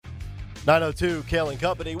9:02, Kale and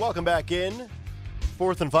Company. Welcome back in.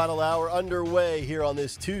 Fourth and final hour underway here on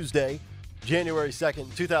this Tuesday, January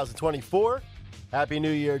 2nd, 2024. Happy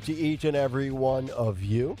New Year to each and every one of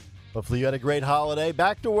you. Hopefully you had a great holiday.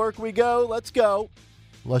 Back to work we go. Let's go.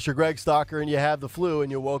 Unless you're Greg Stalker and you have the flu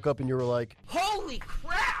and you woke up and you were like, holy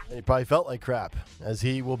crap! And you probably felt like crap, as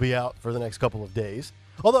he will be out for the next couple of days.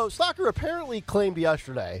 Although Stalker apparently claimed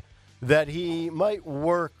yesterday that he might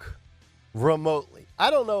work remotely. I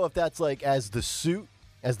don't know if that's like as the suit,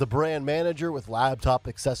 as the brand manager with laptop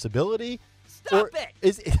accessibility. Stop it!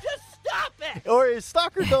 Just stop it! Or is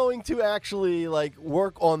Stalker going to actually like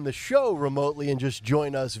work on the show remotely and just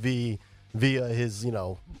join us via his,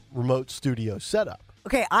 remote studio setup?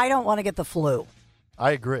 Okay, I don't want to get the flu.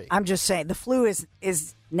 I agree. I'm just saying the flu is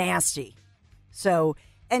nasty. So,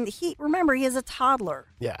 and he has a toddler.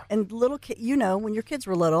 Yeah. And little kid, when your kids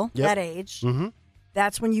were little, that age. Mm-hmm.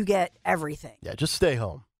 That's when you get everything. Yeah, just stay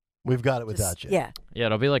home. We've got it without you. Yeah. Yeah,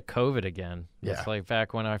 it'll be like COVID again. Yeah. It's like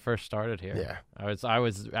back when I first started here. Yeah. I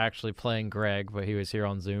was actually playing Greg, but he was here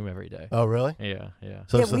on Zoom every day. Oh, really? Yeah.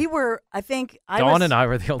 We were, I think. Dawn and I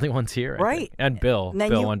were the only ones here. Right. And Bill. And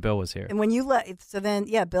then when Bill was here. And when you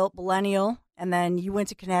Bill, millennial, and then you went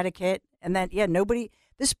to Connecticut, and then, nobody.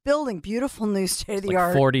 This building, beautiful new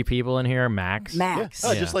state-of-the-art. 40 people in here, max. Yeah.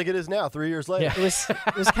 Oh, just like it is now, 3 years later. Yeah.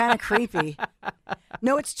 It was kind of creepy.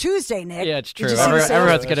 No, it's Tuesday, Nick. Yeah, it's true.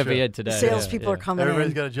 Everyone's going to be in today. Salespeople are coming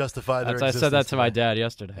Everybody's got to justify their existence. I said that to my dad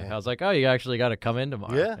yesterday. I was like, oh, you actually got to come in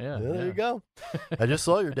tomorrow. Yeah, there you go. I just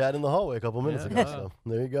saw your dad in the hallway a couple minutes ago, so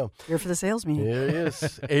there you go. Here for the sales meeting. Here he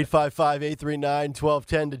is.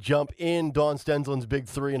 855-839-1210 to jump in. Dawn Stensland's Big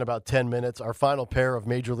Three in about 10 minutes. Our final pair of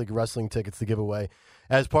Major League Wrestling tickets to give away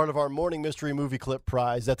as part of our Morning Mystery Movie Clip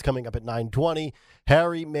prize. That's coming up at 9:20.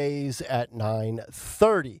 Harry Mays at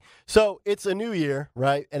 9:30. So it's a new year,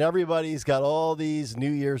 right? And everybody's got all these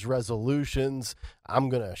New Year's resolutions. I'm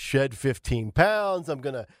going to shed 15 pounds. I'm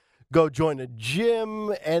going to go join a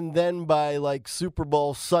gym. And then by like Super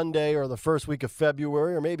Bowl Sunday or the first week of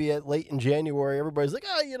February or maybe late in January, everybody's like,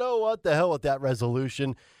 you know what? The hell with that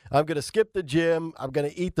resolution. I'm going to skip the gym. I'm going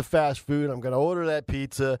to eat the fast food. I'm going to order that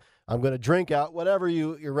pizza. I'm going to drink out, whatever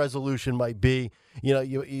your resolution might be.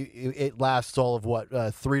 It lasts all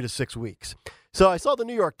of 3 to 6 weeks. So I saw the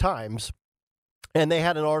New York Times, and they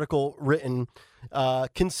had an article written,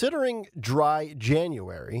 considering dry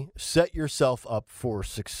January, set yourself up for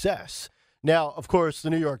success. Now, of course, the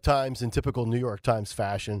New York Times, in typical New York Times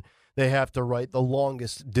fashion, they have to write the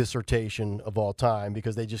longest dissertation of all time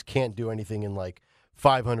because they just can't do anything in like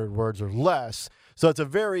 500 words or less. So it's a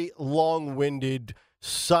very long-winded,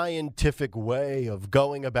 scientific way of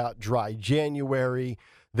going about dry January.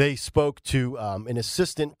 They spoke to an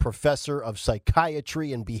assistant professor of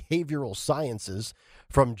psychiatry and behavioral sciences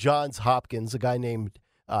from Johns Hopkins, a guy named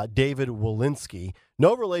David Walensky.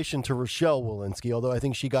 No relation to Rochelle Walensky, although I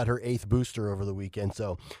think she got her 8th booster over the weekend,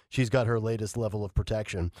 so she's got her latest level of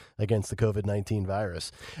protection against the COVID-19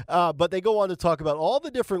 virus. But they go on to talk about all the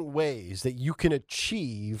different ways that you can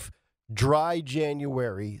achieve dry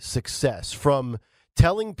January success, from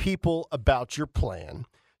telling people about your plan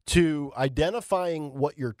to identifying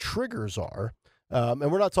what your triggers are. And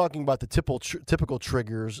we're not talking about the typical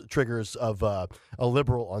triggers of a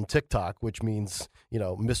liberal on TikTok, which means,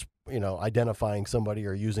 identifying somebody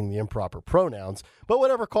or using the improper pronouns, but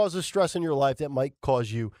whatever causes stress in your life that might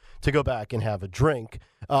cause you to go back and have a drink,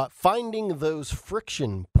 finding those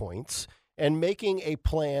friction points and making a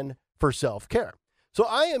plan for self-care. So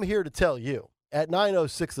I am here to tell you at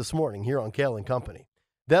 9:06 this morning here on Kale and Company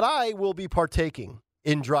that I will be partaking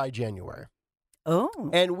in dry January. Oh.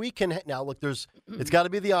 And we can, now look, it's got to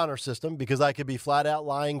be the honor system, because I could be flat out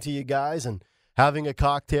lying to you guys and having a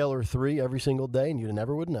cocktail or 3 every single day, and you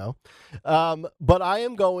never would know. But I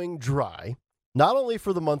am going dry, not only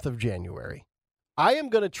for the month of January. I am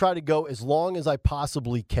going to try to go as long as I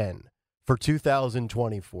possibly can for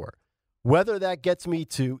 2024. Whether that gets me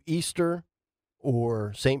to Easter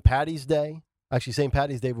or St. Patty's Day. Actually, St.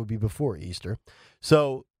 Patty's Day would be before Easter.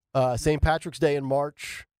 So St. Patrick's Day in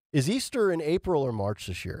March. Is Easter in April or March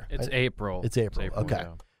this year? It's April. It's April. Okay.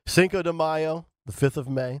 Yeah. Cinco de Mayo, the 5th of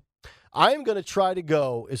May. I am going to try to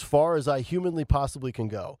go as far as I humanly possibly can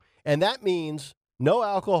go. And that means no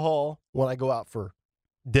alcohol when I go out for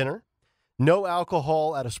dinner, no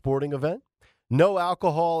alcohol at a sporting event, no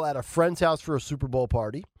alcohol at a friend's house for a Super Bowl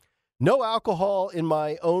party, no alcohol in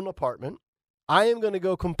my own apartment. I am going to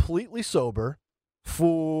go completely sober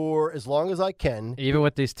for as long as I can. Even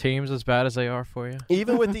with these teams as bad as they are for you?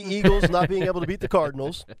 Even with the Eagles not being able to beat the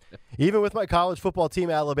Cardinals. Even with my college football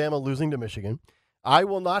team, Alabama, losing to Michigan. I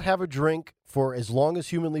will not have a drink for as long as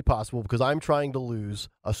humanly possible because I'm trying to lose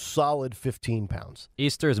a solid 15 pounds.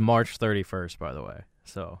 Easter is March 31st, by the way.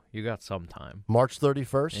 So you got some time. March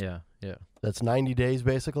 31st? Yeah. That's 90 days,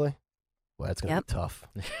 basically? Well, that's going to be tough.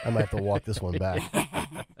 I might have to walk this one back.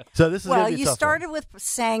 So this is well, gonna be a you tough started one. with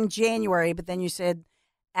saying January, but then you said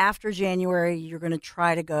after January, you're going to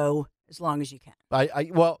try to go as long as you can.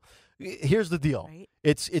 Well, here's the deal. Right?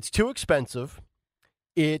 It's too expensive.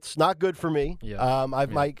 It's not good for me. Yeah.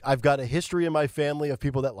 I've got a history in my family of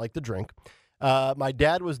people that like to drink. My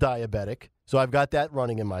dad was diabetic, so I've got that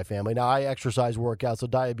running in my family. Now, I exercise, work out, so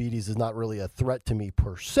diabetes is not really a threat to me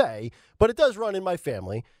per se, but it does run in my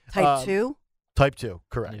family. Type 2? Type 2,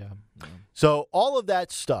 correct. Yeah. So all of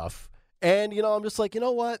that stuff, and, I'm just like, you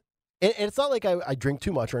know what? And it's not like I drink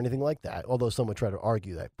too much or anything like that, although some would try to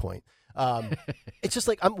argue that point. It's just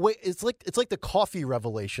like it's like the coffee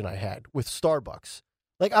revelation I had with Starbucks.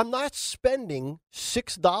 Like, I'm not spending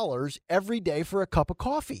 $6 every day for a cup of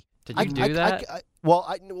coffee. Did you do that?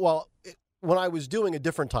 When I was doing a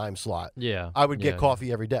different time slot, Yeah. I would get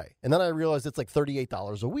coffee every day. And then I realized it's like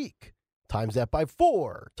 $38 a week. Times that by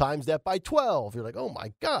 4, times that by 12. You're like, oh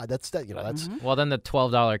my God, that's that. That's Well, then the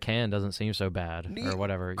 $12 can doesn't seem so bad or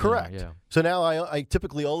whatever. correct. Yeah. So now I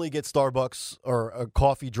typically only get Starbucks or a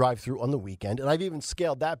coffee drive-through on the weekend, and I've even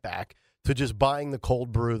scaled that back to just buying the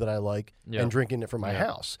cold brew that I like and drinking it from my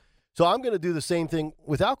house. So I'm going to do the same thing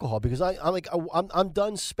with alcohol because I'm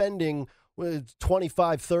done spending $25,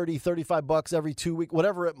 $30, $35 every 2 weeks,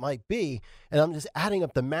 whatever it might be, and I'm just adding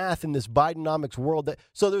up the math in this Bidenomics world.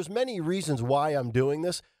 So there's many reasons why I'm doing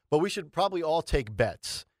this, but we should probably all take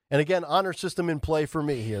bets. And again, honor system in play for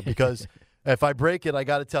me here because if I break it, I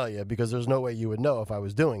got to tell you, because there's no way you would know if I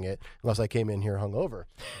was doing it unless I came in here hungover,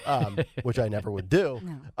 which I never would do.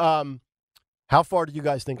 No. How far do you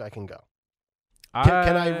guys think I can go?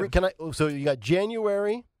 Can I? So you got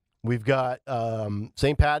January, we've got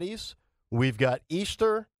St. Patty's, we've got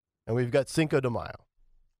Easter, and we've got Cinco de Mayo.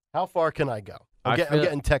 How far can I go? I'm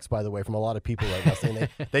getting texts, by the way, from a lot of people right now saying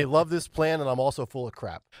they love this plan, and I'm also full of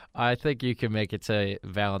crap. I think you can make it to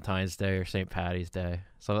Valentine's Day or St. Patty's Day.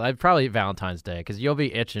 So I'd probably Valentine's Day because you'll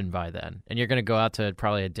be itching by then, and you're going to go out to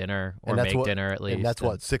probably a dinner or make dinner at least. And that's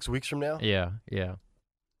what, 6 weeks from now? Yeah.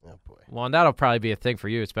 Oh boy. Well, and that'll probably be a thing for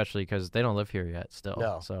you, especially because they don't live here yet still.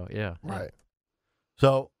 No. So, yeah. Right.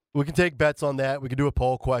 So we can take bets on that. We can do a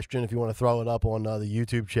poll question if you want to throw it up on the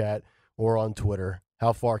YouTube chat or on Twitter.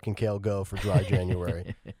 How far can Kale go for dry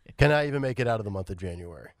January? Can I even make it out of the month of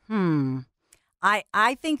January?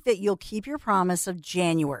 I think that you'll keep your promise of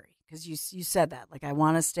January because you said that. Like, I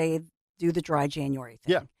want to do the dry January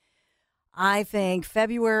thing. Yeah. I think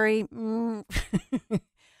February.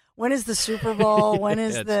 When is the Super Bowl? When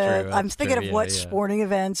is I'm thinking of what sporting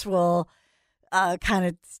events will kind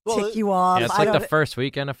of tick you off. Yeah, it's like the first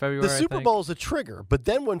weekend of February. The Super Bowl is a trigger, but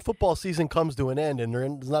then when football season comes to an end and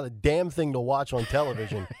there's not a damn thing to watch on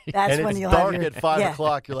television, that's and when it's you'll dark have at 5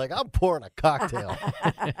 o'clock, you're like, I'm pouring a cocktail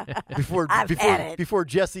before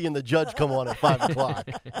Jesse and the judge come on at 5 o'clock.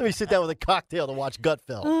 Let me sit down with a cocktail to watch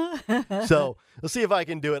Gutfeld. So let's see if I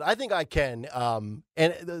can do it. I think I can.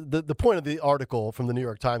 And the point of the article from the New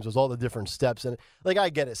York Times was all the different steps. And like, I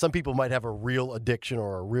get it. Some people might have a real addiction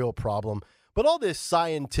or a real problem. But all this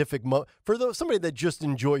scientific, somebody that just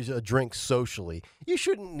enjoys a drink socially, you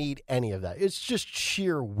shouldn't need any of that. It's just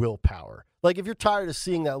sheer willpower. Like, if you're tired of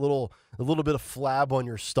seeing that a little bit of flab on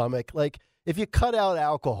your stomach, like, if you cut out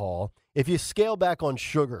alcohol, if you scale back on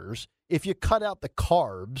sugars, if you cut out the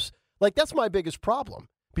carbs, like, that's my biggest problem.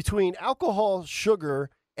 Between alcohol, sugar,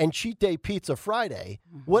 and cheat day pizza Friday,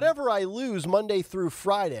 whatever I lose Monday through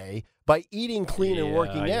Friday by eating clean and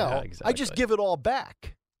working out, exactly. I just give it all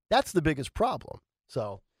back. That's the biggest problem.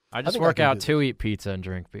 So I just work out to eat pizza and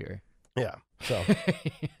drink beer. Yeah. So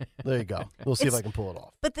there you go. We'll see if I can pull it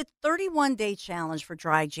off. But the 31-day challenge for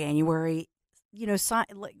dry January,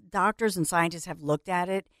 doctors and scientists have looked at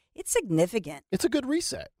it. It's significant. It's a good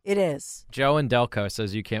reset. It is. Joe in Delco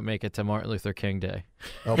says you can't make it to Martin Luther King Day.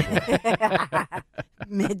 Oh, boy.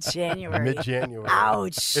 Mid-January.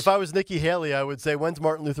 Ouch. If I was Nikki Haley, I would say, when's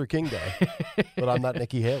Martin Luther King Day? But I'm not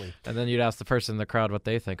Nikki Haley. And then you'd ask the person in the crowd what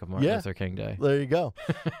they think of Martin Luther King Day. There you go.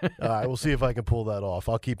 All right, we'll see if I can pull that off.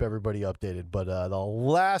 I'll keep everybody updated. But the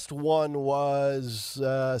last one was,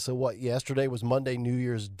 yesterday was Monday, New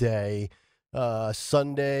Year's Day.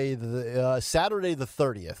 Saturday the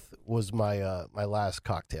 30th was my last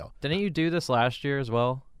cocktail. Didn't you do this last year as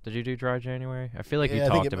well? Did you do dry January? I feel like you I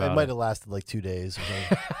talked think about it. Might have lasted like 2 days or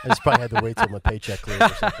something. I just probably had to wait till my paycheck cleared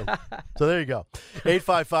or something. So there you go.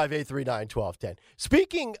 855-839-1210.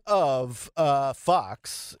 Speaking of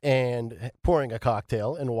Fox and pouring a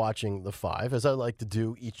cocktail and watching the 5, as I like to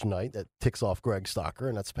do each night, that ticks off Greg Stocker,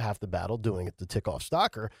 and that's half the battle, doing it to tick off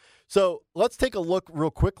Stocker. So let's take a look real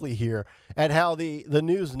quickly here at how the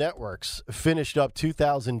news networks finished up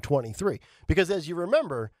 2023. Because as you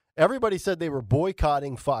remember, everybody said they were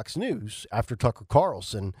boycotting Fox News after Tucker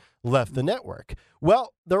Carlson left the network.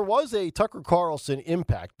 Well, there was a Tucker Carlson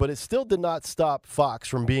impact, but it still did not stop Fox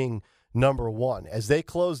from being number one as they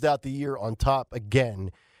closed out the year on top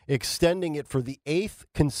again, extending it for the 8th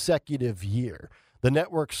consecutive year. The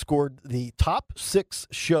network scored the top 6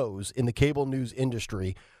 shows in the cable news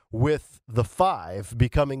industry, with the 5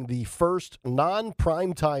 becoming the first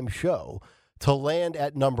non-primetime show to land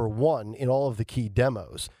at number 1 in all of the key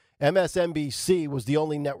demos. MSNBC was the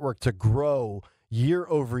only network to grow year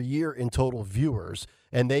over year in total viewers,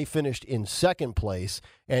 and they finished in second place.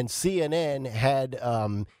 And CNN had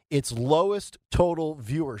its lowest total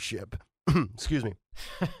viewership, excuse me,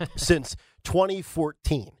 since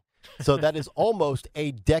 2014. So that is almost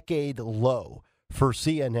a decade low for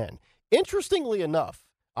CNN. Interestingly enough,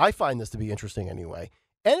 I find this to be interesting anyway,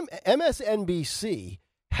 MSNBC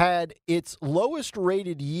had its lowest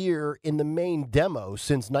rated year in the main demo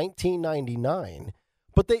since 1999,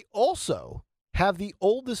 but they also have the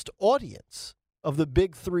oldest audience of the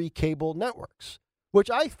big 3 cable networks, which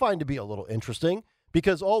I find to be a little interesting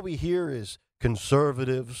because all we hear is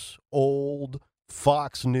conservatives, old,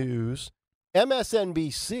 Fox News.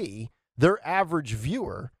 MSNBC, their average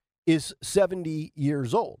viewer is 70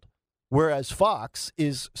 years old, whereas Fox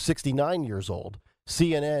is 69 years old.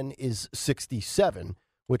 CNN is 67,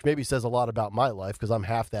 which maybe says a lot about my life because I'm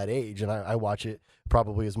half that age and I watch it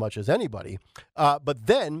probably as much as anybody. But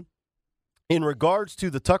then, in regards to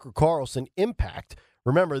the Tucker Carlson impact,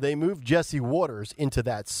 remember, they moved Jesse Waters into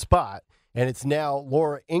that spot, and it's now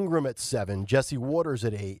Laura Ingraham at 7, Jesse Waters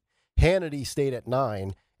at 8, Hannity stayed at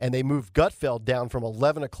 9, and they moved Gutfeld down from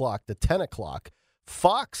 11 o'clock to 10 o'clock.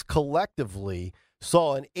 Fox collectively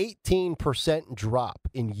saw an 18% drop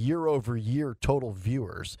in year-over-year total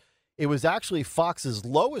viewers. It was actually Fox's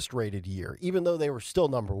lowest rated year, even though they were still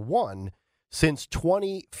number 1, since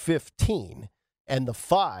 2015. And the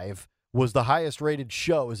 5 was the highest rated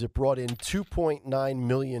show as it brought in 2.9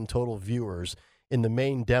 million total viewers in the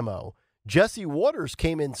main demo. Jesse Waters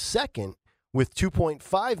came in second with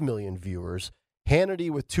 2.5 million viewers, Hannity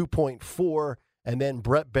with 2.4, and then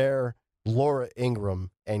Brett Baer, Laura Ingraham,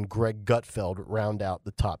 and Greg Gutfeld round out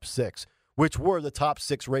the top 6, which were the top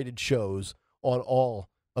 6 rated shows on all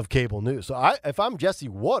of cable news. So if I'm Jesse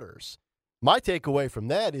Waters, my takeaway from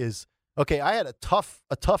that is, okay, I had a tough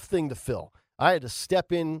thing to fill. I had to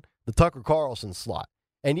step in the Tucker Carlson slot.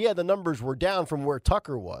 And yeah, the numbers were down from where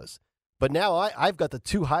Tucker was. But now I've got the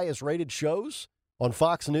 2 highest rated shows on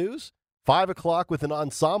Fox News, 5 o'clock with an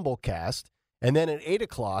ensemble cast, and then at 8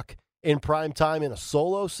 o'clock in prime time in a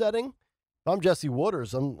solo setting. If I'm Jesse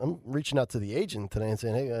Waters, I'm reaching out to the agent today and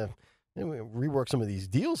saying, hey, rework some of these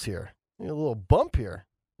deals here. A little bump here.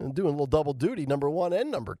 I'm doing a little double duty, number 1 and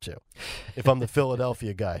number 2, if I'm the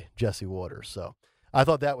Philadelphia guy, Jesse Waters. So I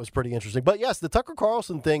thought that was pretty interesting. But yes, the Tucker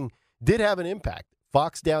Carlson thing did have an impact.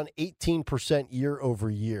 Fox down 18% year over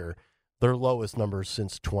year, their lowest numbers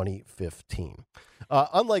since 2015.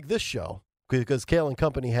 Unlike this show, because Kale and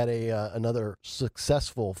Company had another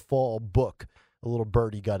successful fall book. A little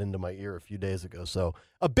birdie got into my ear a few days ago. So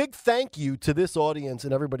a big thank you to this audience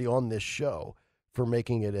and everybody on this show for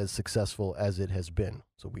making it as successful as it has been.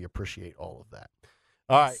 So we appreciate all of that.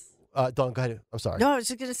 All right. Dawn, go ahead. I'm sorry. No, I was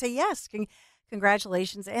just going to say yes.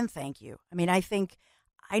 Congratulations and thank you. I mean,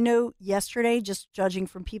 I know yesterday, just judging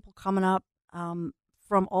from people coming up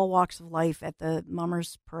from all walks of life at the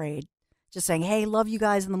Mummers Parade, just saying, hey, love you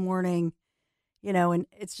guys in the morning. And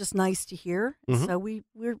it's just nice to hear. Mm-hmm. So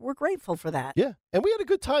we're grateful for that. Yeah, and we had a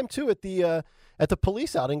good time too at the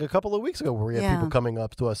police outing a couple of weeks ago, where we had people coming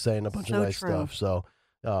up to us saying a bunch of nice stuff. So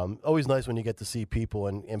always nice when you get to see people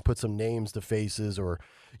and put some names to faces, or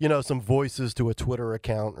some voices to a Twitter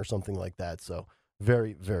account or something like that. So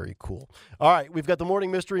very, very cool. All right, we've got the morning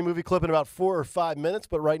mystery movie clip in about 4 or 5 minutes,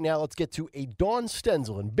 but right now let's get to a Dawn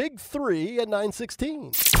Stenzel in Big 3 at 9:16.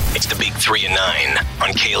 It's the Big 3 at 9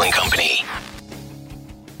 on Kale and Company.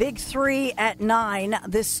 Big 3 at 9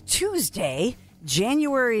 this Tuesday,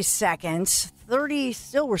 January 2nd.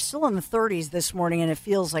 We're still in the 30s this morning, and it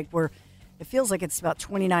feels like it's about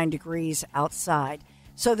 29 degrees outside.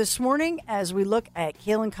 So this morning, as we look at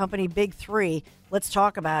Kale and Company Big 3, let's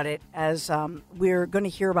talk about it as we're going to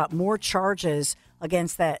hear about more charges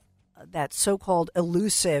against that so-called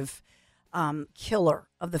elusive killer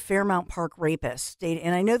of the Fairmount Park rapist.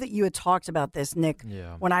 And I know that you had talked about this, Nick,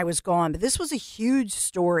 when I was gone, but this was a huge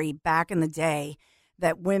story back in the day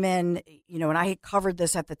that women, and I had covered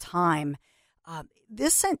this at the time.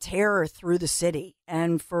 This sent terror through the city,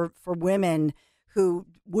 and for women who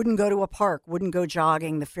wouldn't go to a park, wouldn't go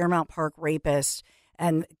jogging, the Fairmount Park rapist,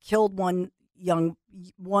 and killed one young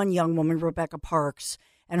woman, Rebecca Parks,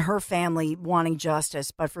 and her family wanting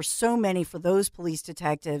justice. But for so many, for those police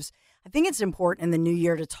detectives, I think it's important in the new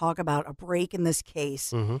year to talk about a break in this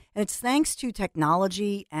case. Mm-hmm. And it's thanks to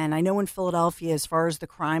technology. And I know in Philadelphia, as far as the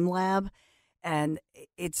crime lab, and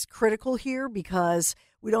it's critical here because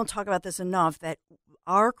we don't talk about this enough, that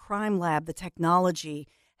our crime lab, the technology,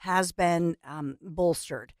 has been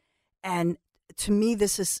bolstered. And to me,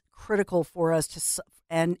 this is critical for us to,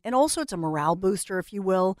 and also it's a morale booster, if you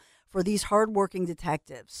will, for these hardworking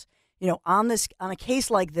detectives. On a case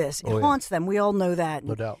like this, it haunts them. We all know that.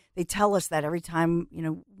 No doubt. They tell us that every time,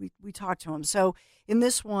 we talk to them. So in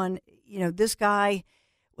this one, this guy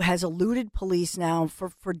has eluded police now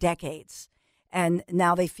for decades. And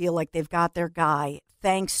now they feel like they've got their guy,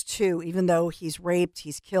 thanks to, even though he's raped,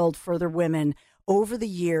 he's killed further women over the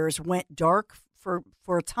years, went dark for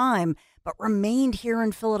a time, but remained here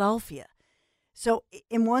in Philadelphia. So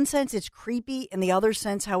in one sense, it's creepy. In the other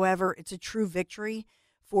sense, however, it's a true victory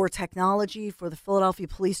for technology, for the Philadelphia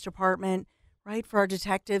Police Department, right? For our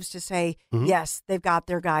detectives to say, yes, they've got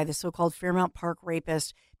their guy, the so-called Fairmount Park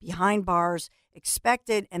rapist, behind bars,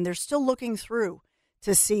 expected, and they're still looking through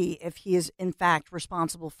to see if he is, in fact,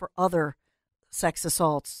 responsible for other sex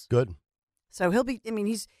assaults. Good. So he'll be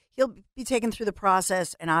taken through the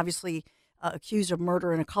process and obviously accused of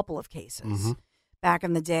murder in a couple of cases back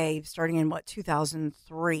in the day, starting in,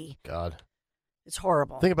 2003. God. It's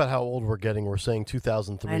horrible. Think about how old we're getting. We're saying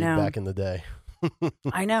 2003 back in the day.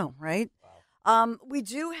 I know, right? We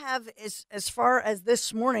do have, as far as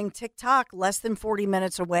this morning, TikTok, less than 40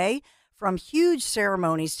 minutes away from huge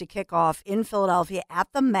ceremonies to kick off in Philadelphia at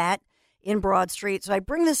the Met in Broad Street. So I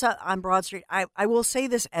bring this up on Broad Street. I will say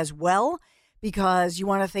this as well, because you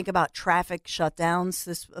want to think about traffic shutdowns.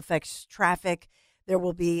 This affects traffic. There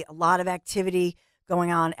will be a lot of activity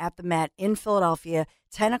going on at the Met in Philadelphia,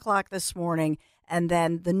 10 o'clock this morning. And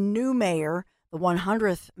then the new mayor, the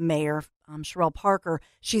 100th mayor, Sherelle Parker,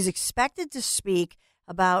 she's expected to speak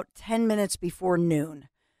about 10 minutes before noon.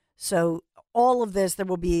 So all of this, there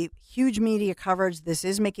will be huge media coverage. This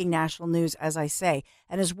is making national news, as I say.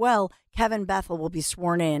 And as well, Kevin Bethel will be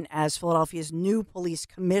sworn in as Philadelphia's new police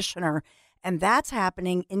commissioner. And that's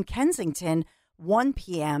happening in Kensington, 1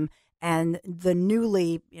 p.m. And the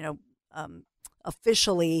newly,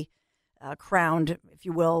 officially crowned, if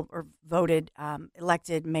you will, or voted,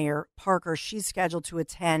 elected Mayor Parker, she's scheduled to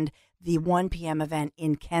attend the 1 p.m. event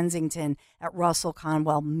in Kensington at Russell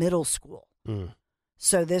Conwell Middle School.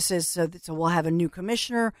 So so we'll have a new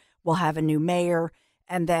commissioner, we'll have a new mayor,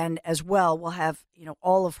 and then as well we'll have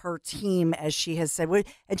all of her team, as she has said.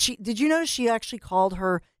 And did you notice she actually called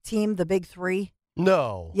her team the Big Three?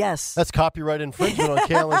 No. Yes. That's copyright infringement on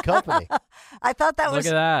Kale and Company. I thought that was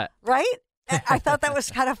look at that, right. I thought that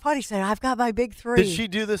was kind of funny, saying, I've got my big three. Did she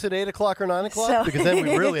do this at 8 o'clock or 9 o'clock? Because then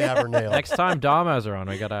we really have her nailed. next time Dom has her on,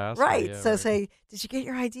 we got to ask right. her. So say, did you get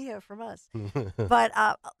your idea from us? But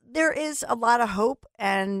there is a lot of hope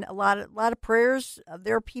and a lot of prayers.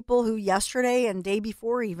 There are people who yesterday and day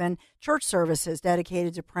before even, church services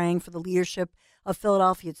dedicated to praying for the leadership of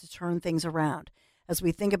Philadelphia to turn things around. As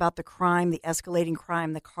we think about the crime, the escalating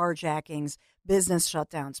crime, the carjackings, business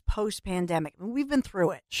shutdowns, post-pandemic. I mean, we've been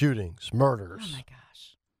through it. Shootings, murders. Oh, my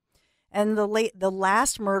gosh. And the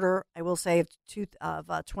last murder, I will say, of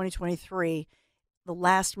 2023, the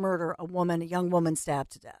last murder, a young woman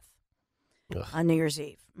stabbed to death on New Year's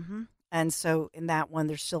Eve. And so in that one,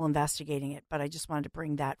 they're still investigating it. But I just wanted to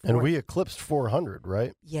bring that forward. And we eclipsed 400,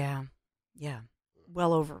 right? Yeah.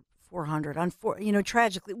 Well over 400.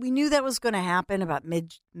 Tragically, we knew that was going to happen about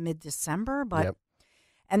mid-December, but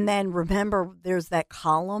and then remember, there's that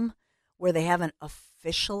column where they haven't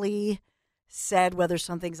officially said whether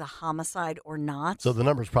something's a homicide or not. So the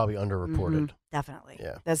number's probably underreported. Definitely.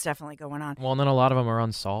 Yeah. That's definitely going on. Well, and then a lot of them are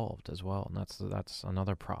unsolved as well, and that's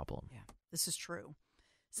another problem. Yeah, this is true.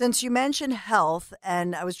 Since you mentioned health,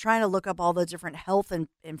 and I was trying to look up all the different health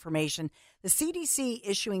information, the CDC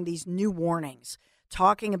issuing these new warnings,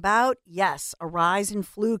 talking about, yes, a rise in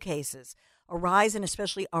flu cases, a rise in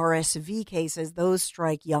especially RSV cases. Those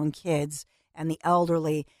strike young kids and the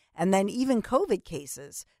elderly, and then even COVID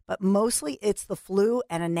cases. But mostly it's the flu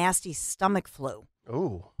and a nasty stomach flu.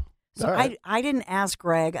 Ooh. So right. I didn't ask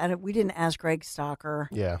Greg. We didn't ask Greg Stocker.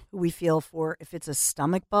 Yeah. Who we feel for. If it's a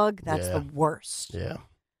stomach bug, that's the worst. Yeah.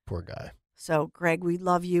 Poor guy. So, Greg, we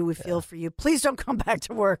love you. We feel for you. Please don't come back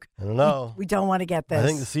to work. I don't know. We don't want to get this. I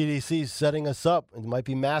think the CDC is setting us up. It might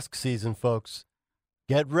be mask season, folks.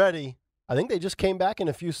 Get ready. I think they just came back in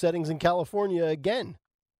a few settings in California again.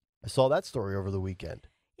 I saw that story over the weekend.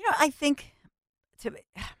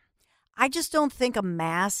 I just don't think a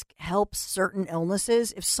mask helps certain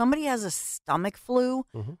illnesses. If somebody has a stomach flu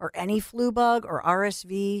or any flu bug or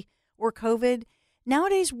RSV or COVID,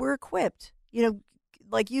 nowadays we're equipped.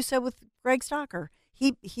 Like you said with Greg Stocker,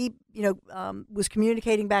 he was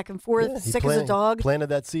communicating back and forth, sick as a dog. Planted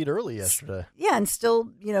that seed early yesterday. Yeah, and still,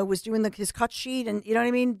 was doing his cut sheet and, you know what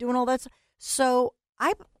I mean, doing all that stuff. So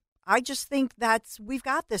I just think we've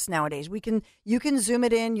got this nowadays. You can zoom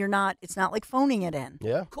it in. It's not like phoning it in.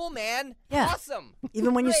 Yeah. Cool, man. Yeah. Awesome.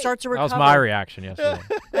 Even when you start to recover. That was my reaction yesterday.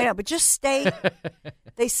 I know, but just stay.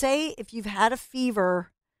 They say if you've had a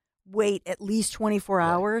fever, wait at least 24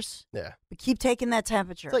 hours. Yeah. But keep taking that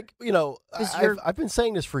temperature. It's like, I've been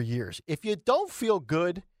saying this for years. If you don't feel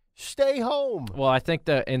good, stay home. Well, I think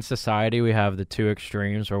that in society we have the two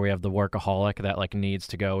extremes where we have the workaholic that needs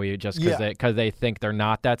to go just because they think they're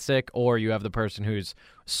not that sick, or you have the person who's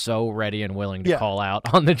so ready and willing to call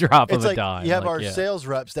out on the drop of a dime. You have our sales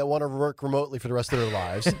reps that want to work remotely for the rest of their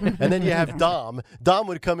lives, and then you have Dom. Dom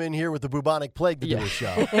would come in here with the bubonic plague to do a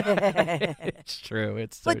show. It's true.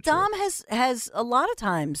 It's so but Dom has a lot of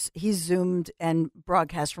times he's zoomed and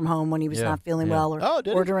broadcast from home when he was not feeling well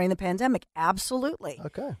or during the pandemic. Absolutely.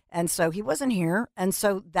 Okay. And so he wasn't here, and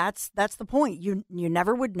so that's the point. You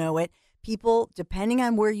never would know it. People, depending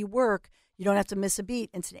on where you work, you don't have to miss a beat.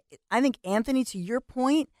 And I think, Anthony, to your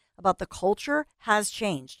point about the culture has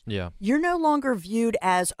changed. Yeah. You're no longer viewed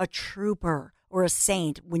as a trooper or a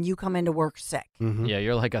saint when you come into work sick. Mm-hmm. Yeah,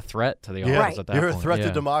 you're like a threat to the office at that You're point. a threat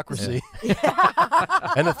to democracy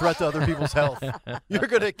and a threat to other people's health. You're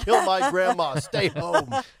going to kill my grandma. Stay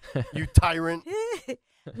home, you tyrant.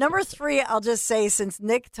 Number 3, I'll just say, since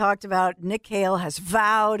Nick talked about, Nick Hale has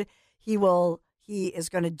vowed he is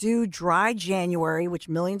going to do dry January, which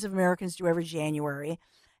millions of Americans do every January,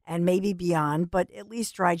 and maybe beyond, but at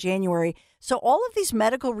least dry January. So all of these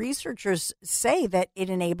medical researchers say that it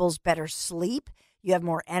enables better sleep, you have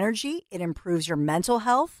more energy, it improves your mental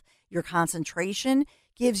health, your concentration,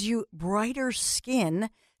 gives you brighter skin,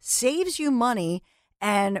 saves you money,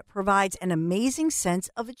 and provides an amazing sense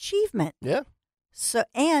of achievement. Yeah. So,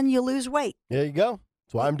 and you lose weight. There you go.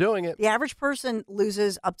 That's why I'm doing it. The average person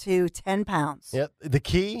loses up to 10 pounds. Yep. The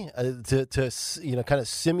key to kind of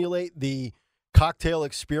simulate the cocktail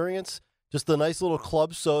experience, just a nice little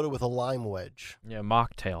club soda with a lime wedge. Yeah,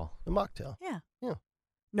 mocktail. The mocktail. Yeah. Yeah.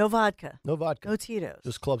 No vodka. No vodka. No Tito's.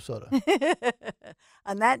 Just club soda.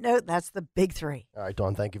 On that note, that's the big 3. All right,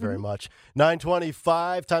 Dawn, thank you very much.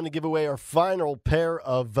 9:25, time to give away our final pair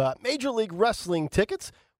of Major League Wrestling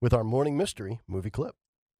tickets with our Morning Mystery movie clip.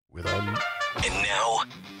 And now,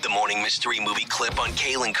 the Morning Mystery Movie Clip on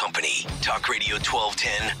Kale & Company. Talk Radio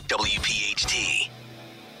 1210, WPHT.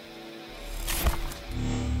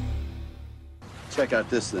 Check out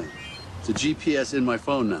this thing. It's a GPS in my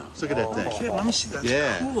phone now. Look at that thing. Kid, let me see that.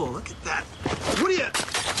 Yeah. Cool. Look at that. What are you?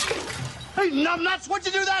 Hey, numbnuts, what'd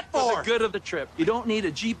you do that For for? the good of the trip. You don't need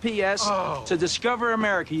a GPS to discover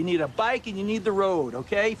America. You need a bike and you need the road,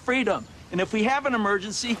 okay? Freedom. And if we have an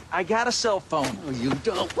emergency, I got a cell phone. Oh, you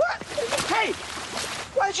don't. What? Hey!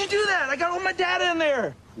 Why'd you do that? I got all my data in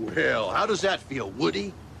there. Well, how does that feel,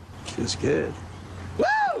 Woody? Feels good.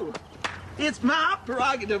 Woo! It's my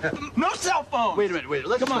prerogative. No cell phone. Wait a minute.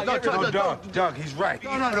 Let's Come on, get rid of it. Doug, he's right.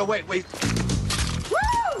 No, wait. Woo!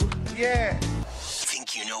 Yeah.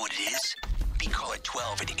 Think you know what it is? Be call at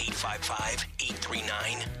 12 at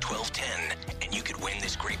 855-839-1210, and you could win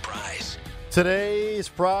this great prize. Today's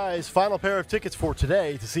prize, final pair of tickets for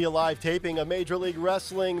today to see a live taping of Major League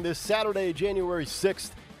Wrestling this Saturday, January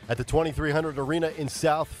 6th at the 2300 Arena in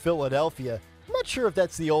South Philadelphia. I'm not sure if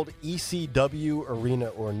that's the old ECW arena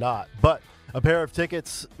or not, but a pair of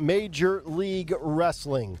tickets, Major League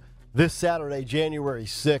Wrestling, this Saturday, January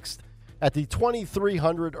 6th at the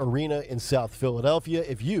 2300 Arena in South Philadelphia.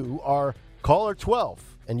 If you are caller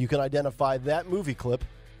 12 and you can identify that movie clip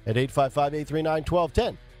at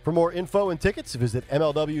 855-839-1210. For more info and tickets, visit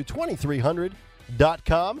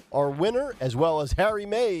MLW2300.com. Our winner, as well as Harry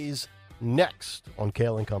Mays, next on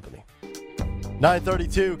Kale & Company.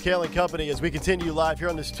 9:32, Kale & Company, as we continue live here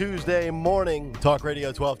on this Tuesday morning. Talk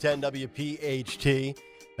Radio 1210 WPHT.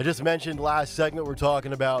 I just mentioned last segment we're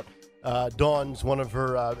talking about Dawn's one of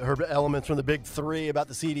her elements from the big three about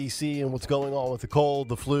the CDC and what's going on with the cold,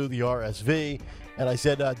 the flu, the RSV. And I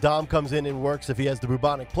said Dom comes in and works if he has the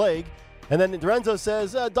bubonic plague. And then Lorenzo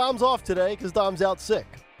says Dom's off today because Dom's out sick.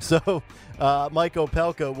 So Mike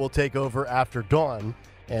Opelka will take over after Dawn,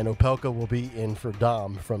 and Opelka will be in for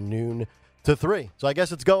Dom from noon to 3. So I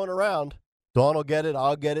guess it's going around. Dawn will get it.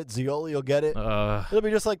 I'll get it. Zioli will get it. It'll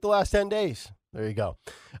be just like the last 10 days. There you go.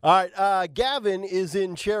 All right, Gavin is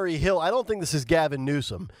in Cherry Hill. I don't think this is Gavin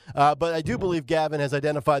Newsom, but I do believe Gavin has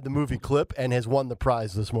identified the movie clip and has won the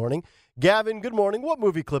prize this morning. Gavin, good morning. What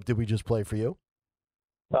movie clip did we just play for you?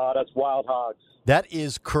 That's Wild Hogs. That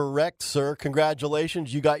is correct, sir.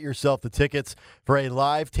 Congratulations. You got yourself the tickets for a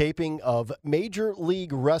live taping of Major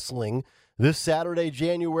League Wrestling this Saturday,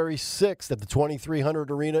 January 6th at the 2300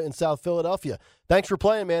 Arena in South Philadelphia. Thanks for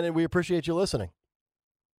playing, man, and we appreciate you listening.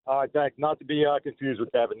 Thanks. Not to be confused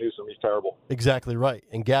with Gavin Newsom. He's terrible. Exactly right.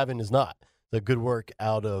 And Gavin is not. The good work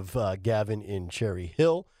out of Gavin in Cherry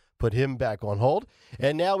Hill. Put him back on hold.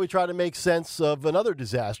 And now we try to make sense of another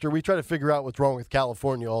disaster. We try to figure out what's wrong with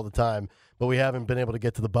California all the time, but we haven't been able to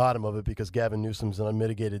get to the bottom of it because Gavin Newsom's an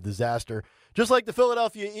unmitigated disaster, just like the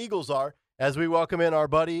Philadelphia Eagles are. As we welcome in our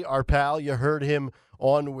buddy, our pal, you heard him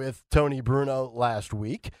on with Tony Bruno last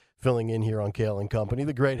week, filling in here on Kale & Company.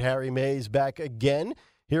 The great Harry Mays back again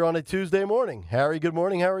here on a Tuesday morning. Harry, good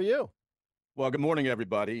morning. How are you? Well, good morning,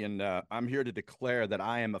 everybody. And I'm here to declare that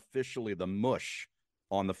I am officially the mush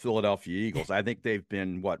on the Philadelphia Eagles. I think they've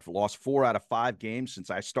been, lost 4 out of 5 games since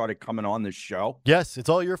I started coming on this show. Yes, it's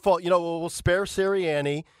all your fault. You know, we'll spare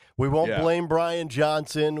Sirianni. We won't blame Brian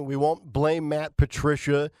Johnson. We won't blame Matt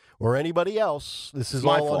Patricia or anybody else. This is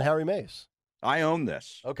all on Harry Mays. I own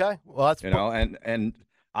this. Okay. Well, that's and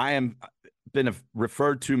I am been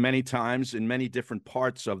referred to many times in many different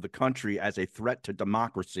parts of the country as a threat to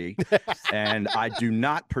democracy, and I do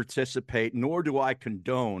not participate, nor do I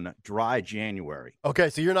condone dry January. Okay,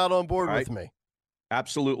 so you're not on board with me.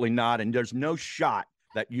 Absolutely not, and there's no shot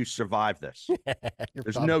that you survive this.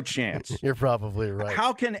 There's no chance. You're probably right.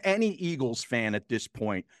 How can any Eagles fan at this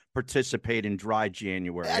point participate in dry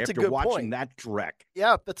January after watching that dreck?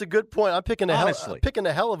 Yeah, that's a good point. I'm picking a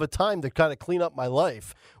hell of a time to kind of clean up my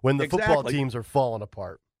life when the football teams are falling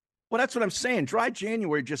apart. Well, that's what I'm saying. Dry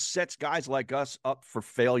January just sets guys like us up for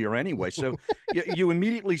failure anyway. So you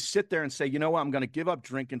immediately sit there and say, you know what, I'm going to give up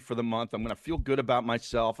drinking for the month. I'm going to feel good about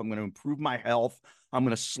myself. I'm going to improve my health. I'm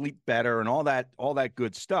going to sleep better and all that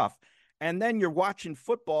good stuff. And then you're watching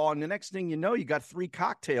football, and the next thing you know, you got 3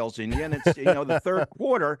 cocktails in you, and it's the third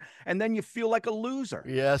quarter, and then you feel like a loser.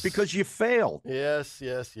 Yes, because you failed. Yes.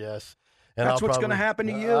 And that's what's going to happen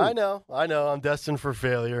to you. I know. I'm destined for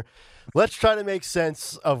failure. Let's try to make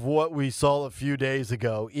sense of what we saw a few days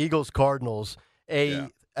ago. Eagles-Cardinals, a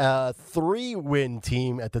 3-win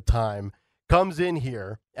team at the time, comes in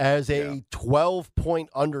here as a 12-point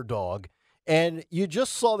underdog. And you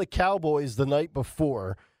just saw the Cowboys the night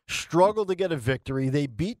before struggle to get a victory. They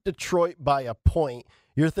beat Detroit by a point.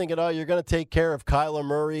 You're thinking, you're going to take care of Kyler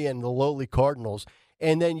Murray and the lowly Cardinals.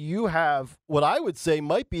 And then you have what I would say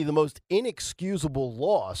might be the most inexcusable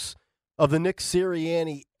loss of the Nick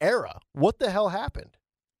Sirianni era. What the hell happened?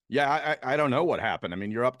 Yeah, I don't know what happened. I mean,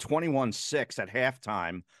 you're up 21-6 at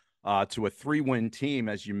halftime to a 3-win team,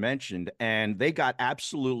 as you mentioned, and they got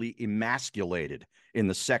absolutely emasculated in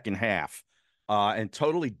the second half. And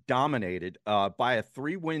totally dominated by a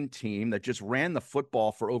 3-win team that just ran the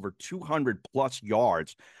football for over 200-plus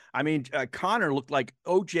yards. I mean, Connor looked like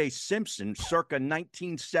O.J. Simpson circa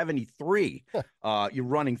 1973. You're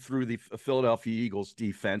running through the Philadelphia Eagles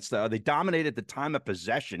defense. They dominated the time of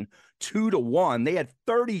possession 2-1. They had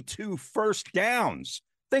 32 first downs.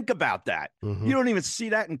 Think about that. Mm-hmm. You don't even see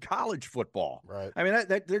that in college football. Right. I mean,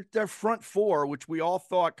 their front four, which we all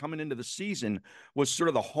thought coming into the season was sort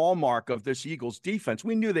of the hallmark of this Eagles defense.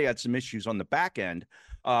 We knew they had some issues on the back end,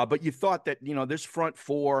 but you thought that, this front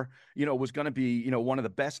four, was going to be, one of the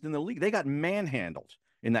best in the league. They got manhandled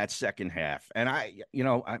in that second half. And I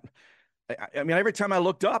mean, every time I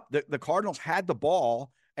looked up, the Cardinals had the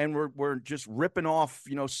ball and we're just ripping off,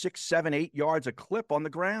 6, 7, 8 yards a clip on the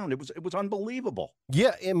ground. It was unbelievable.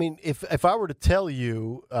 Yeah, I mean, if I were to tell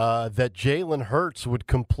you that Jalen Hurts would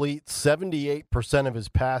complete 78% of his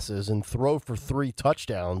passes and throw for 3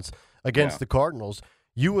 touchdowns against the Cardinals,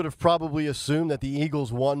 you would have probably assumed that the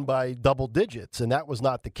Eagles won by double digits, and that was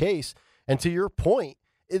not the case. And to your point,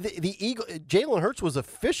 Jalen Hurts was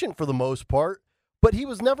efficient for the most part, but he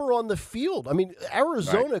was never on the field. I mean,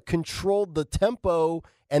 Arizona controlled the tempo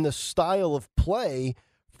and the style of play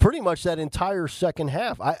pretty much that entire second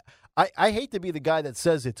half. I hate to be the guy that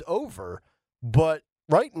says it's over, but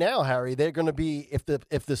right now, Harry, they're going to be, if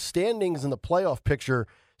the standings and the playoff picture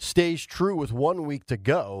stays true with 1 week to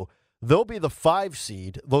go, they'll be the 5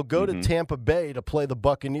 seed. They'll go to Tampa Bay to play the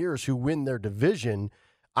Buccaneers, who win their division.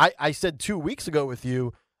 I said 2 weeks ago with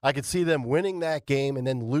you, I could see them winning that game and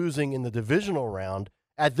then losing in the divisional round.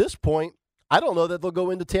 At this point, I don't know that they'll go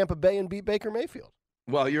into Tampa Bay and beat Baker Mayfield.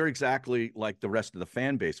 Well, you're exactly like the rest of the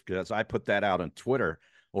fan base, because I put that out on Twitter,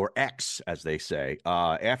 or X, as they say,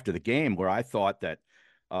 after the game, where I thought that,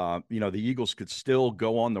 the Eagles could still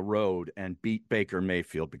go on the road and beat Baker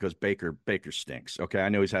Mayfield, because Baker stinks. Okay, I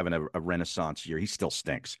know he's having a renaissance year. He still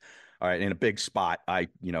stinks. All right, in a big spot,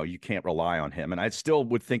 you can't rely on him. And I still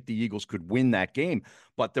would think the Eagles could win that game.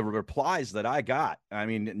 But the replies that I got,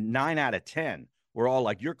 9 out of 10 were all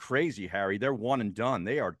like, "You're crazy, Harry. They're one and done.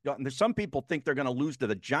 They are done." There's some people think they're going to lose to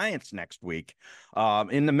the Giants next week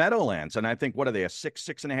in the Meadowlands. And I think, what are they, a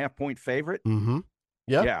 6.5 point favorite? Mm-hmm.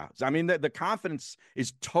 Yeah. Yeah. The confidence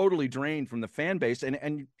is totally drained from the fan base.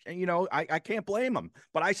 And I can't blame them.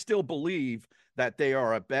 But I still believe that they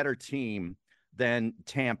are a better team than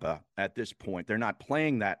Tampa at this point. They're not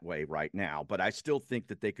playing that way right now, but I still think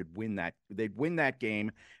that they could win that. They'd win that game,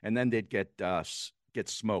 and then they'd get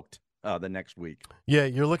smoked the next week. Yeah,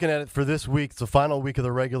 you're looking at it for this week. It's the final week of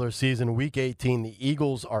the regular season, week 18. The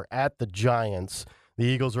Eagles are at the Giants. The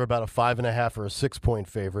Eagles are about a 5.5 or a 6-point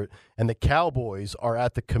favorite, and the Cowboys are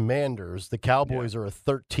at the Commanders. The Cowboys are a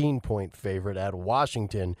 13-point favorite at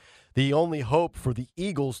Washington. The only hope for the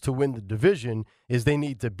Eagles to win the division is they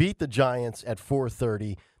need to beat the Giants at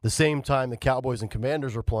 4:30, the same time the Cowboys and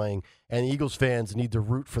Commanders are playing, and the Eagles fans need to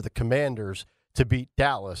root for the Commanders to beat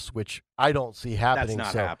Dallas, which I don't see happening.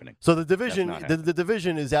 That's not happening. So the division, the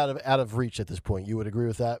division is out of reach at this point. You would agree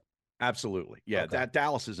with that? Absolutely. Yeah, Okay. that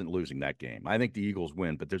Dallas isn't losing that game. I think the Eagles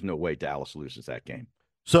win, but there's no way Dallas loses that game.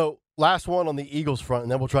 So last one on the Eagles front,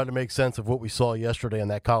 and then we'll try to make sense of what we saw yesterday in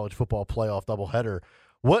that college football playoff doubleheader.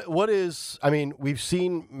 What is, we've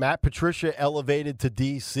seen Matt Patricia elevated to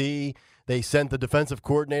D.C. They sent the defensive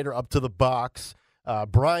coordinator up to the box.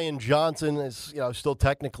 Brian Johnson is still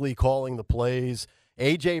technically calling the plays.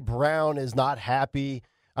 A.J. Brown is not happy.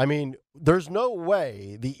 There's no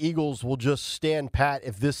way the Eagles will just stand pat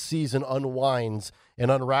if this season unwinds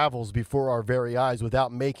and unravels before our very eyes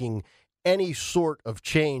without making any sort of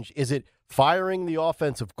change. Is it firing the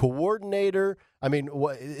offensive coordinator?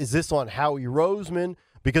 Is this on Howie Roseman?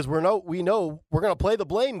 Because we know we're going to play the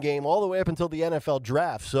blame game all the way up until the NFL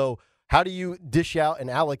draft. So how do you dish out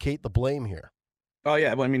and allocate the blame here? Oh,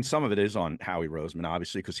 yeah. Well, some of it is on Howie Roseman,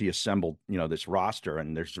 obviously, because he assembled, this roster.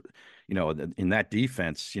 And there's, in that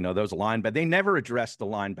defense, those but they never addressed the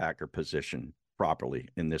linebacker position properly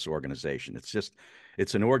in this organization.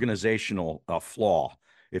 It's an organizational flaw,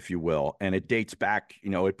 if you will. And it dates back,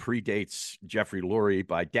 it predates Jeffrey Lurie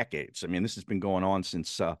by decades. This has been going on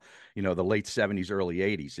since, the late 70s, early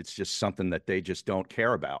 80s. It's just something that they just don't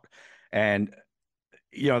care about. And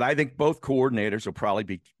I think both coordinators will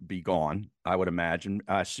probably be gone, I would imagine.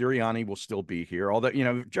 Sirianni will still be here, although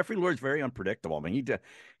Jeffrey Lurie is very unpredictable.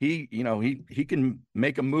 He can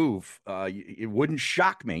make a move. It wouldn't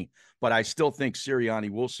shock me, but I still think Sirianni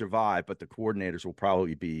will survive. But the coordinators will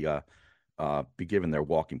probably be given their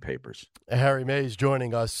walking papers. Harry Mays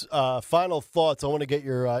joining us. Final thoughts. I want to get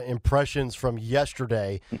your impressions from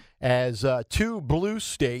yesterday, as 2 blue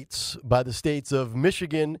states by the states of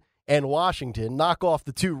Michigan and Washington knock off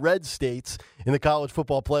the 2 red states in the college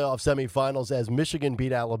football playoff semifinals, as Michigan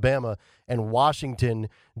beat Alabama and Washington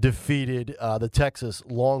defeated the Texas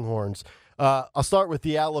Longhorns. I'll start with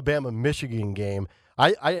the Alabama-Michigan game.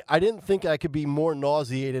 I didn't think I could be more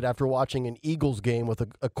nauseated after watching an Eagles game with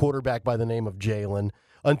a quarterback by the name of Jalen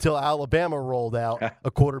until Alabama rolled out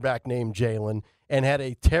a quarterback named Jalen and had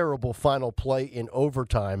a terrible final play in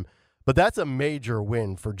overtime. But that's a major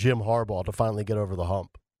win for Jim Harbaugh to finally get over the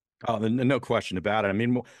hump. Oh, no question about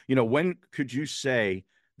it. When could you say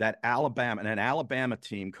that an Alabama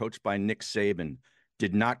team coached by Nick Saban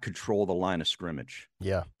did not control the line of scrimmage?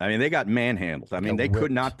 Yeah. They got manhandled. They whipped.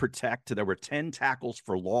 could not protect. There were 10 tackles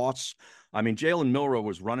for loss. Jalen Milroe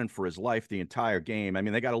was running for his life the entire game.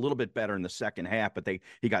 They got a little bit better in the second half, but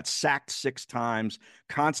he got sacked 6 times,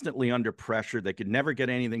 constantly under pressure. They could never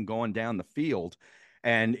get anything going down the field.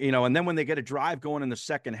 And, and then when they get a drive going in the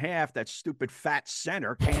second half, that stupid fat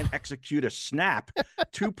center can't execute a snap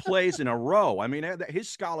 2 plays in a row. His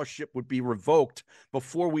scholarship would be revoked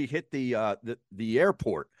before we hit the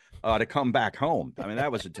airport to come back home.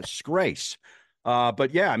 That was a disgrace.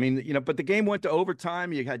 But yeah, but the game went to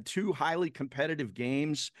overtime. You had 2 highly competitive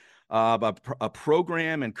games. a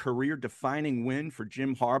program and career-defining win for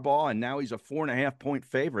Jim Harbaugh, and now he's a 4.5-point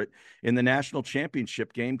favorite in the national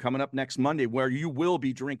championship game coming up next Monday, where you will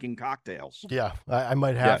be drinking cocktails. Yeah, I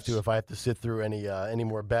might have to if I have to sit through any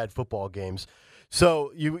more bad football games.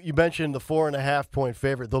 So you mentioned the 4.5-point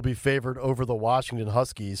favorite. They'll be favored over the Washington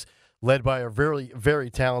Huskies, led by a very, very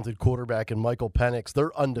talented quarterback in Michael Penix.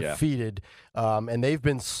 They're undefeated, and they've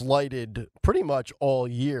been slighted pretty much all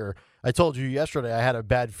year. I told you yesterday I had a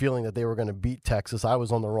bad feeling that they were going to beat Texas. I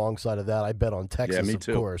was on the wrong side of that. I bet on Texas, me of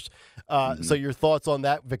too. course. So your thoughts on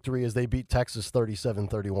that victory as they beat Texas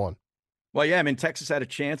 37-31? Well, yeah, I mean, Texas had a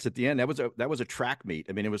chance at the end. That was a track meet.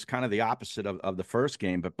 I mean, it was kind of the opposite of the first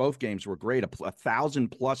game, but both games were great.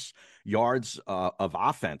 1,000+ yards of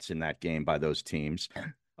offense in that game by those teams.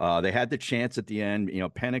 They had the chance at the end.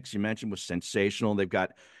 Penix, you mentioned, was sensational. They've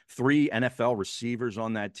got 3 NFL receivers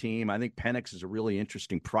on that team. I think Penix is a really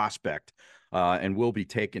interesting prospect, and will be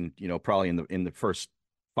taken, probably in the first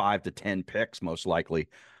 5 to 10 picks, most likely,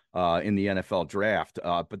 in the NFL draft.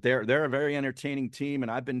 But they're a very entertaining team,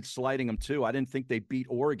 and I've been slighting them too. I didn't think they beat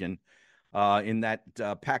Oregon in that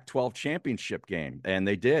Pac-12 championship game, and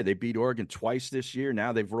they did. They beat Oregon twice this year.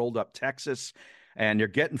 Now they've rolled up Texas. And you're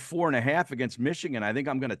getting 4.5 against Michigan. I think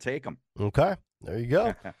I'm going to take them. Okay, there you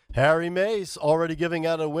go. Harry Mays already giving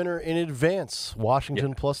out a winner in advance.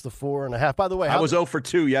 Washington plus the 4.5. By the way, I was 0 for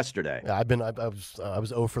 2 yesterday. I was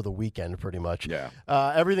 0 for the weekend pretty much. Yeah.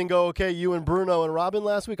 Everything go okay? You and Bruno and Robin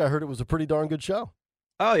last week. I heard it was a pretty darn good show.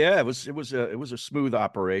 Oh yeah, it was a smooth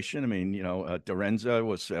operation. I mean, Dorenza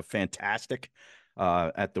was fantastic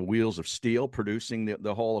at the wheels of steel, producing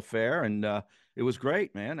the whole affair, and it was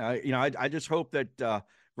great, man. I just hope that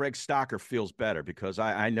Greg Stocker feels better, because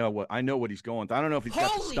I know what he's going through. I don't know if he's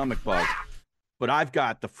got the stomach bug, but I've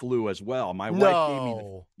got the flu as well. My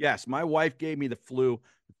wife gave me the flu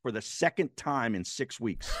for the second time in 6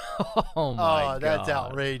 weeks. Oh my God. That's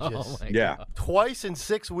outrageous. Oh my God. Twice in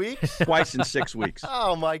 6 weeks? Twice in 6 weeks.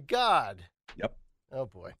 Oh my God. Yep. Oh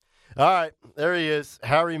boy. All right, there he is,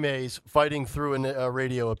 Harry Mays, fighting through a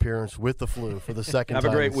radio appearance with the flu for the second time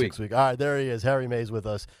Have a great in week. 6 weeks. All right, there he is, Harry Mays with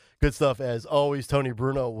us. Good stuff as always. Tony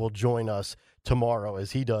Bruno will join us tomorrow,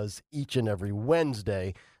 as he does each and every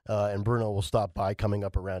Wednesday, and Bruno will stop by coming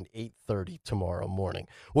up around 8:30 tomorrow morning.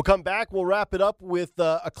 We'll come back. We'll wrap it up with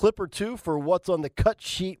a clip or two for What's on the Cut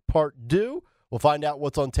Sheet Part 2. We'll find out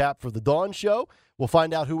what's on tap for the Dawn Show. We'll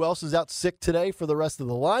find out who else is out sick today for the rest of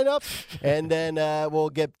the lineup. And then we'll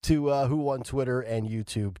get to who on Twitter and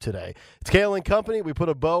YouTube today. It's Kale and Company. We put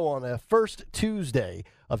a bow on a first Tuesday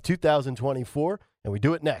of 2024, and we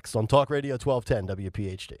do it next on Talk Radio 1210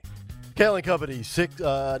 WPHT. Kale and Company,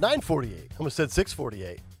 9:48. Almost said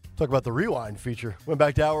 6:48. Talk about the rewind feature. Went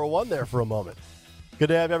back to hour 1 there for a moment. Good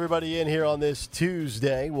to have everybody in here on this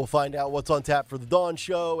Tuesday. We'll find out what's on tap for the Dawn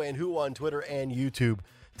Show and who on Twitter and YouTube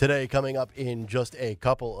today, coming up in just a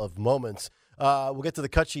couple of moments. We'll get to the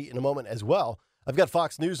cut sheet in a moment as well. I've got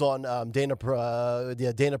Fox News on Dana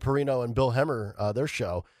Perino and Bill Hemmer, their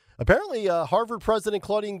show. Apparently, Harvard President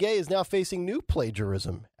Claudine Gay is now facing new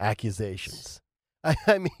plagiarism accusations.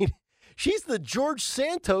 I mean, she's the George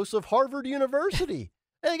Santos of Harvard University.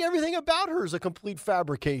 I think everything about her is a complete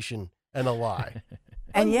fabrication and a lie.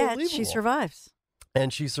 And yet she survives.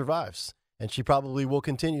 And she survives. And she probably will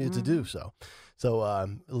continue to do so.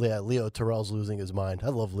 So, Leo Terrell's losing his mind. I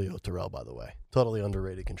love Leo Terrell, by the way. Totally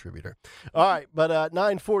underrated contributor. All right, but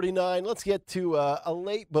 9:49, let's get to a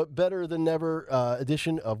late but better than never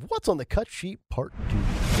edition of What's on the Cut Sheet Part 2.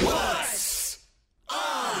 What's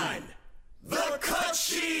on the Cut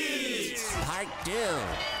Sheet? Part 2.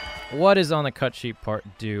 What is on the cut sheet part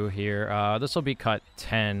 2 here? This will be cut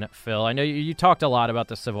 10, Phil. I know you talked a lot about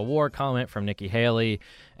the Civil War comment from Nikki Haley,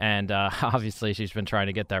 and obviously she's been trying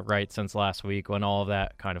to get that right since last week when all of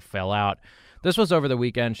that kind of fell out. This was over the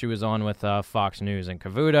weekend. She was on with Fox News and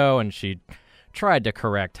Cavuto, and she tried to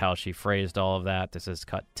correct how she phrased all of that. This is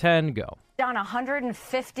cut 10. Go. On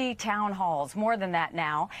 150 town halls, more than that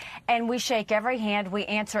now, and we shake every hand, we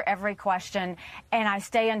answer every question, and I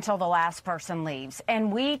stay until the last person leaves.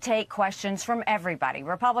 And we take questions from everybody,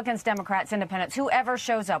 Republicans, Democrats, Independents, whoever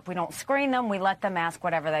shows up. We don't screen them, we let them ask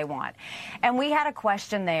whatever they want. And we had a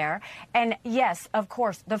question there, and yes, of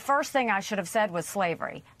course, the first thing I should have said was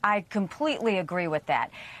slavery. I completely agree with that.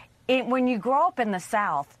 When you grow up in the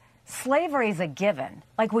South, slavery is a given.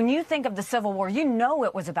 Like when you think of the Civil War, you know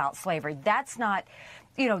it was about slavery. That's not,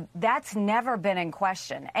 that's never been in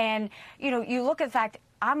question. And, you look at the fact,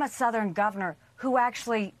 I'm a Southern governor who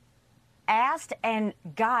actually asked and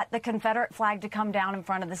got the Confederate flag to come down in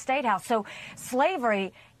front of the State House. So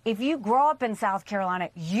slavery, if you grow up in South Carolina,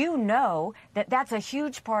 you know that that's a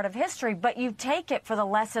huge part of history, but you take it for the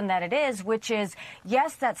lesson that it is, which is,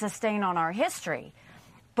 yes, that's a stain on our history.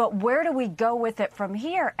 But where do we go with it from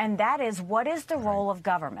here? And that is, what is the role of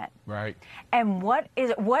government? Right. And what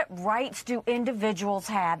rights do individuals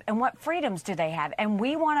have, and what freedoms do they have? And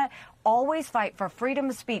we want to always fight for freedom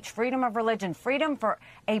of speech, freedom of religion, freedom for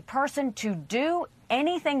a person to do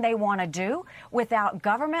anything they want to do without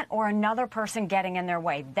government or another person getting in their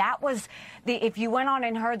way. That was if you went on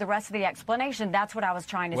and heard the rest of the explanation, that's what I was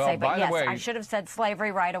trying to say. But yes, I should have said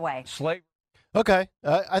slavery right away. Okay.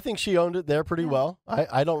 I think she owned it there pretty well.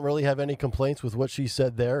 I don't really have any complaints with what she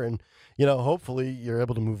said there. And, hopefully you're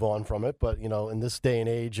able to move on from it. But, in this day and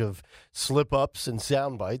age of slip-ups and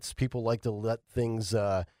sound bites, people like to let things,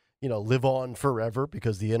 live on forever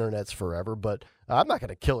because the internet's forever. But I'm not going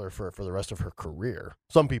to kill her for the rest of her career.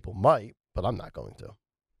 Some people might, but I'm not going to.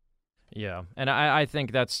 Yeah, and I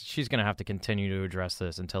think she's going to have to continue to address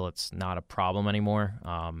this until it's not a problem anymore.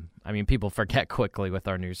 People forget quickly with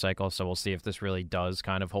our news cycle, so we'll see if this really does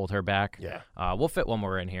kind of hold her back. Yeah. We'll fit one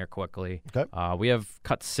more in here quickly. Okay. We have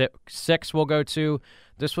cut six we'll go to.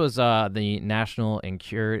 This was the national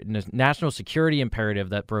security imperative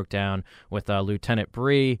that broke down with Lieutenant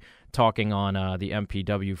Bree talking on the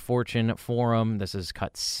MPW Fortune Forum. This is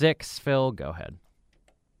cut 6. Phil, go ahead.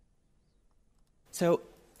 So,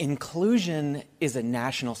 inclusion is a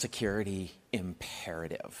national security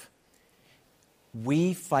imperative.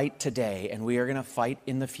 We fight today, and we are going to fight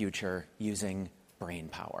in the future using brain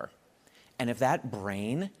power. And if that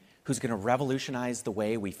brain, who's going to revolutionize the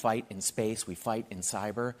way we fight in space, we fight in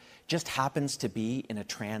cyber, just happens to be in a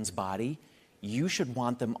trans body, you should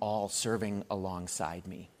want them all serving alongside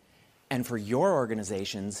me. And for your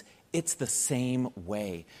organizations, it's the same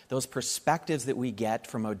way. Those perspectives that we get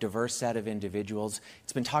from a diverse set of individuals,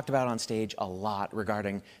 it's been talked about on stage a lot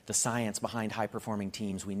regarding the science behind high-performing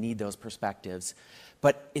teams. We need those perspectives.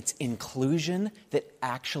 But it's inclusion that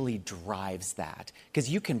actually drives that. Because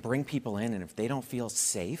you can bring people in, and if they don't feel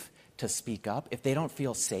safe to speak up, if they don't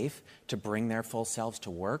feel safe to bring their full selves to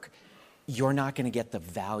work, you're not going to get the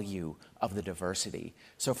value of the diversity.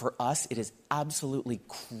 So for us, it is absolutely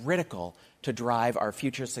critical to drive our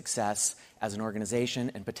future success as an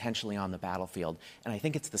organization and potentially on the battlefield. And I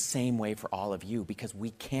think it's the same way for all of you, because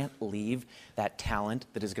we can't leave that talent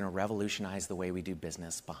that is going to revolutionize the way we do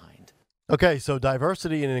business behind. Okay, so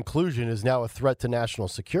diversity and inclusion is now a threat to national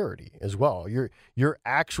security as well. Your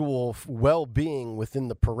actual well-being within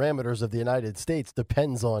the parameters of the United States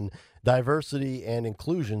depends on diversity and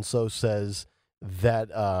inclusion. So says that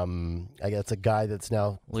I guess a guy that's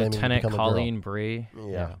now Lieutenant Colleen Bree.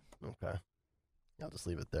 Yeah. Okay. I'll just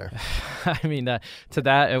leave it there. I mean, to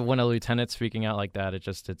that, when a lieutenant's speaking out like that, it's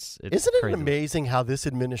Isn't it crazy. Amazing how this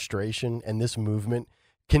administration and this movement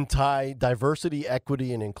can tie diversity,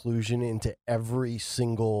 equity, and inclusion into every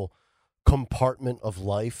single compartment of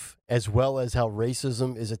life, as well as how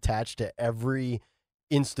racism is attached to every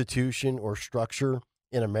institution or structure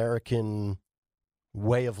in American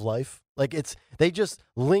way of life? Like they just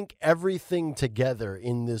link everything together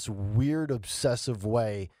in this weird, obsessive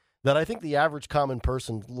way that I think the average common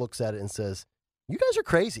person looks at it and says, "You guys are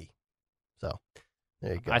crazy." So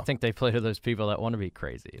there you go. I think they play to those people that want to be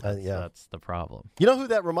crazy. That's the problem. You know who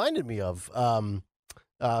that reminded me of?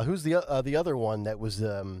 Who's the other one that was?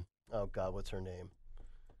 Oh God, what's her name?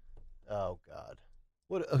 Oh God,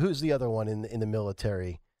 who's the other one in the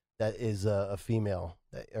military that is a female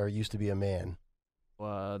or used to be a man?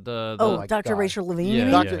 Dr. God. Rachel Levine.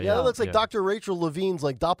 Yeah, it looks like Dr. Rachel Levine's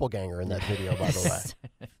like doppelganger in that video. By the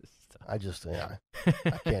way. I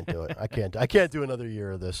can't do it. I can't do another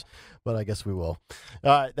year of this, but I guess we will. All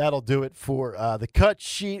right, that'll do it for the cut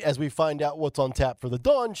sheet as we find out what's on tap for the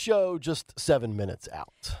Dawn Show just 7 minutes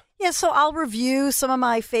out. Yeah, so I'll review some of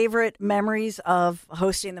my favorite memories of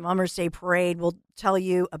hosting the Mummers Day Parade. We'll tell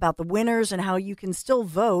you about the winners and how you can still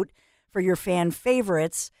vote for your fan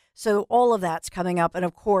favorites. So all of that's coming up. And,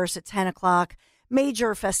 of course, at 10 o'clock,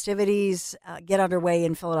 major festivities get underway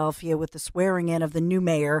in Philadelphia with the swearing in of the new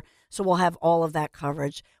mayor. So we'll have all of that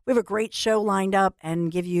coverage. We have a great show lined up and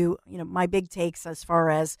give you, my big takes as far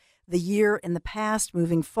as the year in the past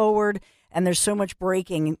moving forward. And there's so much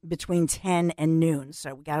breaking between 10 and noon.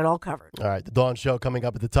 So we got it all covered. All right. The Dawn Show coming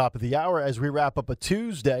up at the top of the hour as we wrap up a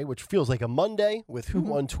Tuesday, which feels like a Monday with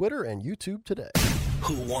Who on Twitter and YouTube today.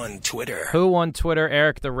 Who Won Twitter? Who Won Twitter?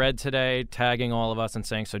 Eric the Red today, tagging all of us and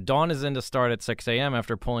saying, so Dawn is in to start at 6 a.m.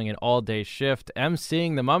 after pulling an all-day shift,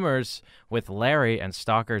 emceeing the Mummers with Larry, and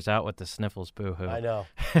Stalker's out with the sniffles. Boo-hoo. I know.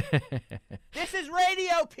 This is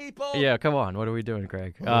radio, people. Yeah, come on. What are we doing,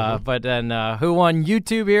 Craig? But then Who Won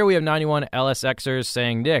YouTube here? We have 91 LSXers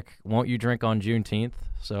saying, Nick, won't you drink on Juneteenth?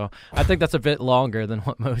 So I think that's a bit longer than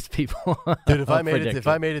what most people. Dude, if I made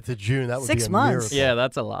it to June, that would 6 be a months. miracle. Yeah,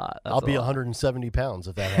 that's a lot. I'll be 170 pounds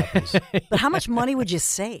if that happens. But how much money would you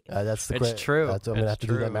save? That's It's true. I'm going to have to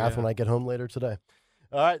do that math when I get home later today.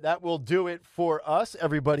 All right, that will do it for us.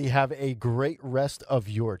 Everybody have a great rest of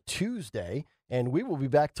your Tuesday. And we will be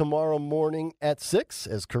back tomorrow morning at 6,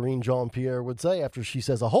 as Corinne Jean-Pierre would say, after she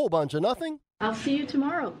says a whole bunch of nothing. I'll see you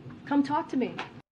tomorrow. Come talk to me.